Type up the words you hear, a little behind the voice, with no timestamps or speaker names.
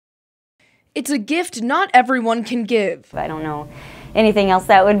It's a gift not everyone can give. I don't know anything else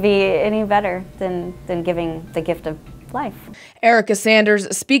that would be any better than giving the gift of life. Erica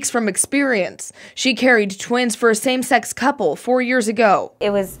Sanders speaks from experience. She carried twins for a same-sex couple 4 years ago.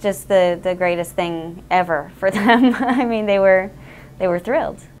 It was just the greatest thing ever for them. I mean, they were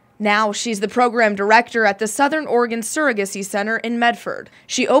thrilled. Now she's the program director at the Southern Oregon Surrogacy Center in Medford.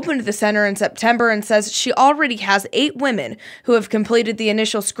 She opened the center in September and says she already has 8 women who have completed the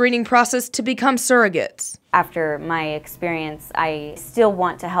initial screening process to become surrogates. After my experience, I still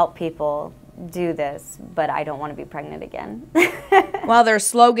want to help people do this, but I don't want to be pregnant again. While their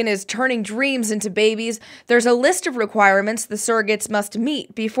slogan is turning dreams into babies, there's a list of requirements the surrogates must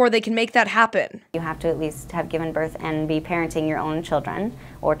meet before they can make that happen. You have to at least have given birth and be parenting your own children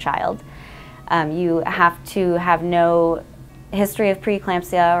or child. You have to have no history of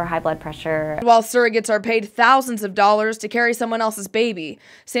preeclampsia or high blood pressure. While surrogates are paid thousands of dollars to carry someone else's baby,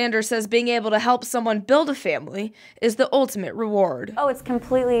 Sanders says being able to help someone build a family is the ultimate reward. Oh, it's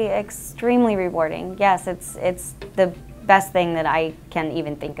completely, extremely rewarding. Yes, it's the best thing that I can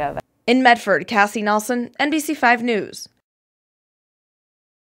even think of. In Medford, Cassie Nelson, NBC5 News.